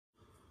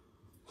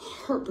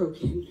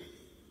heartbroken.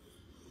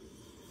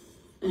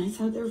 And I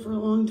sat there for a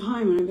long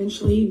time and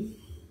eventually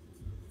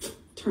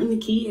turned the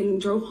key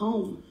and drove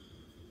home.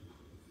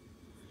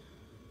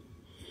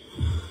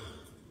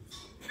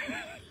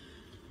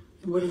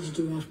 And what did you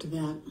do after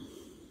that?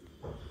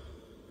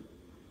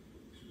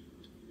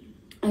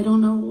 I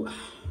don't know.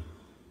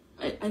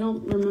 I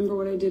don't remember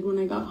what I did when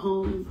I got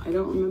home. I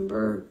don't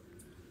remember.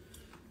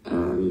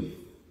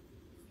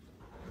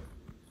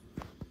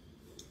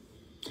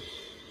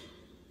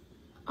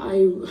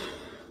 I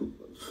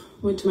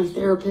went to my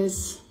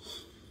therapist.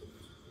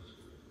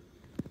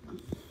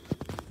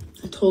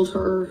 I told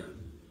her,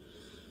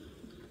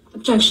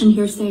 objection,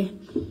 hearsay.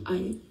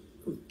 I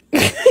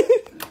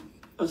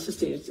was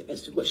just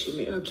as to what she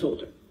may have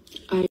told her.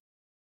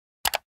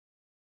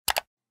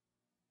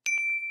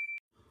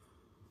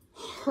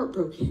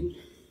 Heartbroken.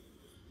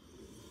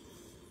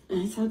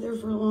 And I sat there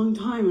for a long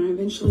time and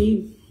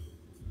eventually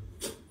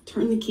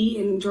turned the key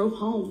and drove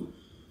home.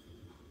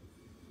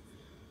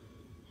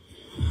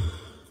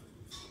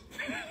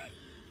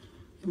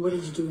 And what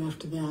did you do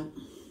after that?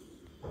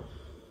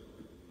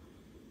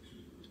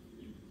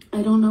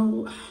 I don't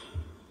know.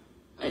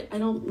 I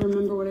don't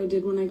remember what I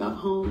did when I got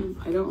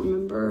home. I don't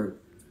remember.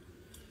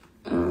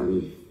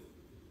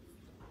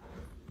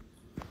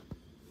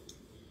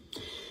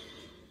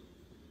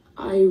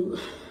 I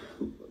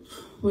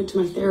went to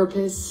my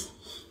therapist.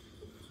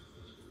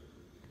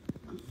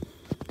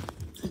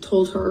 I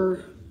told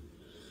her,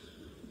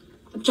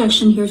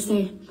 objection,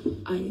 hearsay.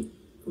 I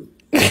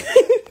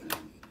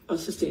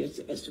was just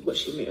as to what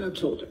she may have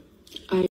told her.